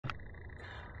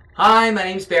Hi, my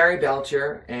name's Barry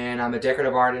Belcher, and I'm a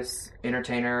decorative artist,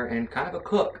 entertainer, and kind of a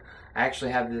cook. I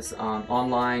actually have this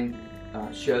online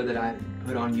show that I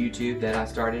put on YouTube that I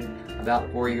started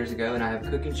about 4 years ago, and I have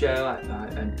a cooking show.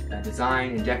 I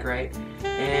design and decorate,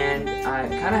 and I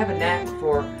kind of have a knack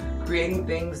for creating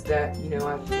things that, you know,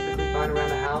 I typically find around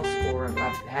the house, or if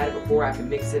I've had it before, I can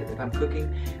mix it if I'm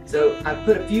cooking. So I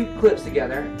put a few clips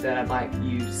together that I'd like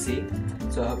you to see.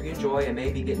 So I hope you enjoy and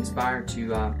maybe get inspired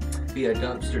to be a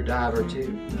dumpster diver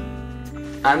too.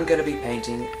 I'm going to be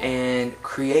painting and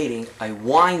creating a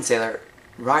wine cellar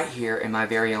right here in my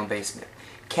very own basement.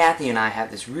 Kathy and I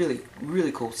have this really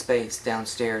cool space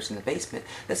downstairs in the basement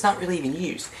that's not really even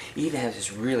used. It even has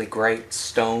this really great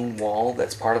stone wall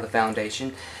that's part of the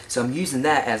foundation. So I'm using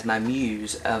that as my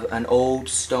muse of an old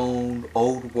stone,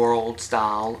 old world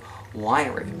style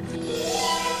winery.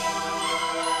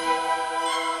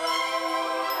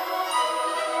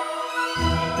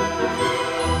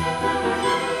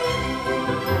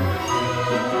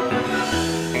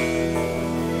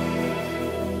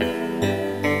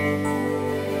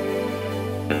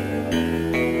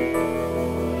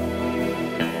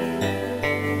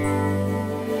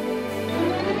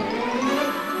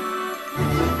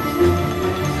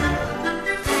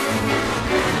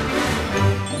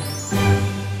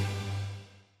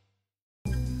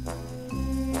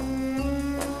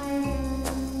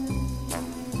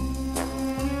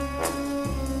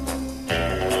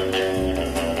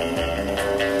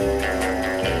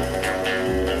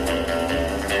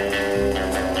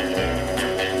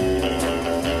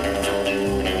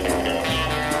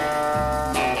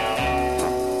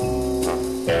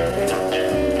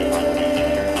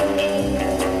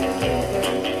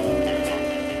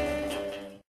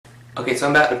 Okay, so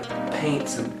I'm about to paint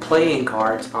some playing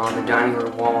cards on the dining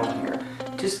room wall here.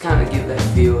 Just kind of give that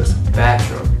feel as a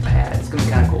bachelor pad. It's going to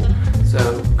be kind of cool.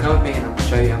 So come with me and I'll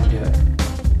show you how to do it.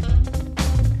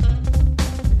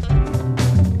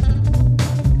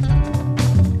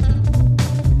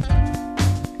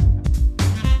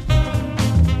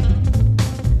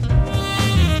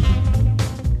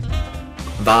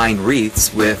 Vine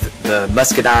wreaths with the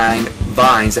muscadine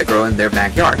vines that grow in their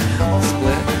backyard. We'll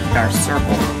split our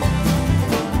circle.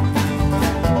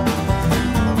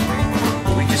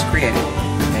 Created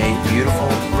a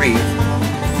beautiful wreath,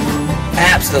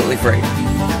 absolutely free.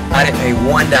 I didn't pay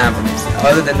one dime for this,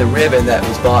 other than the ribbon that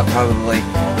was bought probably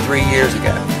 3 years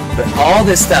ago. But all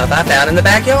this stuff I found in the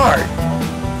backyard.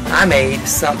 I made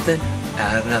something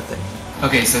out of nothing.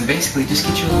 Okay, so basically just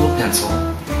get you a little pencil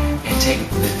and take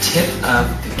the tip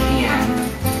of the can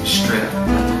strip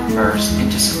first and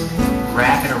just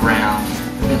wrap it around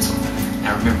the pencil.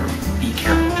 Now remember, be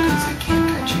careful because it can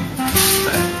cut you.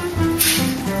 But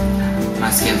my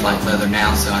skin's like leather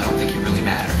now, so I don't think it really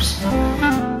matters.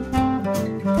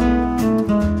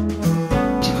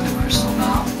 With a crystal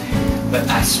knob. But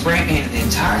I spray painted the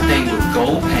entire thing with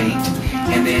gold paint,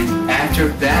 and then after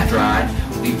that dried,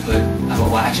 we put,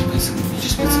 well actually just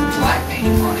put some black paint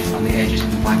on it, on the edges,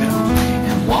 and wipe it off.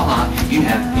 And voila, you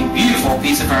have a beautiful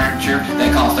piece of furniture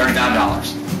that costs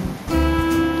 $35.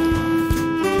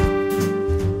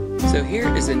 So here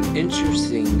is an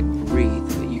interesting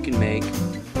wreath that you can make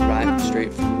right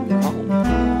straight from your home.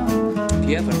 If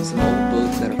you have some old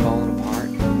books that are falling apart,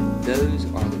 those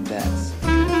are the best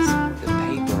because the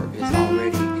paper is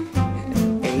already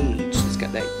aged. It's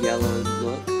got that yellow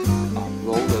look.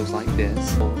 Roll those like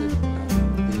this. Roll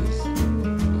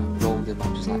them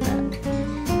up just like that.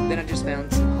 Then I just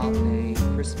found some holiday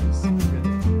Christmas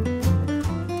ribbon.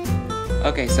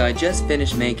 Okay, so I just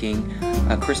finished making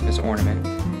a Christmas ornament,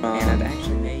 and I've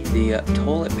actually made the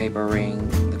toilet paper ring,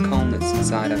 comb that's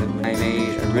inside of it. I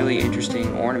made a really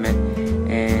interesting ornament,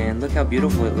 and look how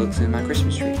beautiful it looks in my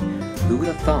Christmas tree. Who would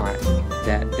have thought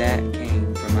that that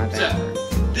came from my backyard? So,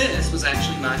 this was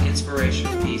actually my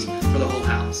inspirational piece for the whole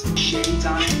house. Shades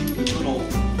on it with little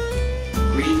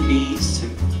green beads to,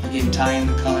 again, tie in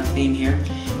the color theme here.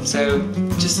 So,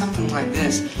 just something like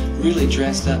this, really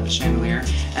dressed up the chandelier.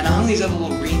 And I hung these other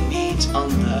little green beads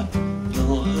on the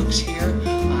little hooks here.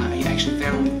 I actually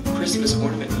found Christmas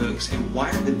ornament hooks and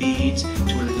wired the beads to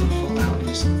where they don't fall out and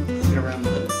just hook it around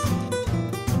the lip.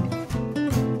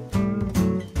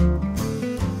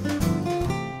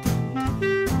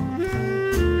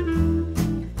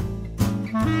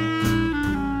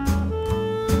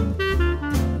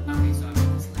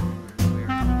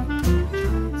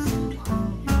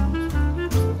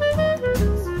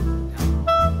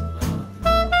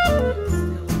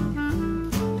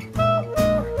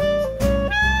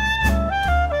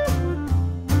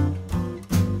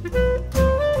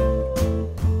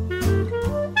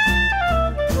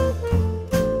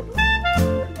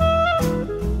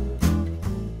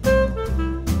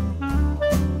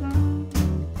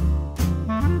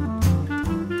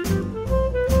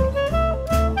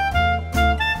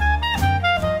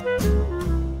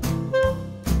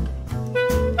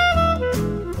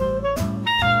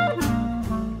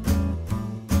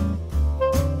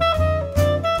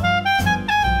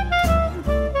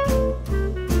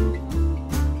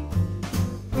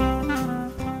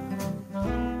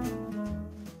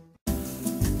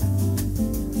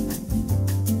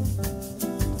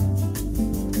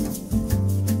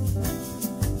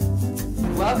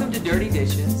 Welcome to Dirty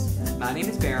Dishes. My name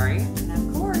is Barry. And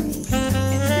I'm Corey. And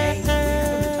today we're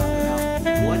going to talk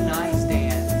about one night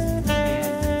stands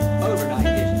and overnight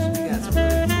dishes. We got some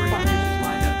really great dishes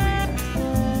lined up for you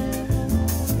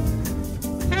guys.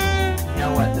 You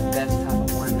know what the best type of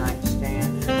one night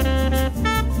stand is?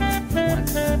 One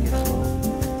that gets a little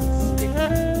sticky.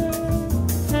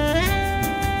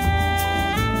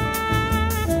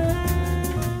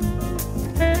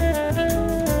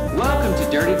 Welcome to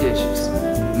Dirty Dishes.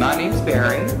 My name is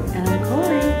Barry. And I'm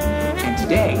Corey. And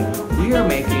today we are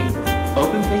making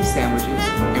open-faced sandwiches,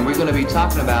 and we're going to be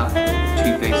talking about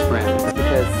two-faced bread.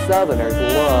 Because Southerners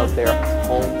love their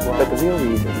homegrown. But the real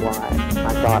reason why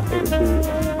I thought it would be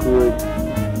a good,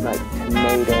 like,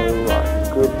 tomato or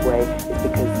a good way is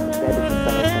because that is a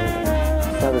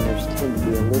Southern thing. Southerners tend to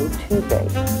be a little too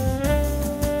baked.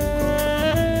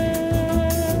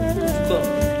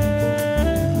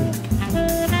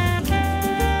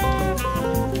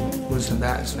 Listen,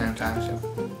 that is fantastic.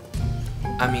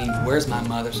 I mean, where's my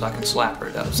mother so I can slap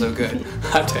her? That was so good.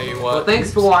 I tell you what. Well,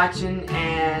 thanks for watching,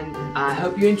 and I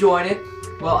hope you enjoyed it.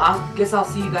 Well, I guess I'll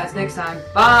see you guys next time.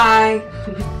 Bye!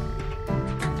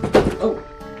 Oh.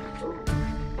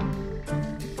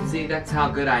 See, that's how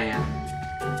good I am.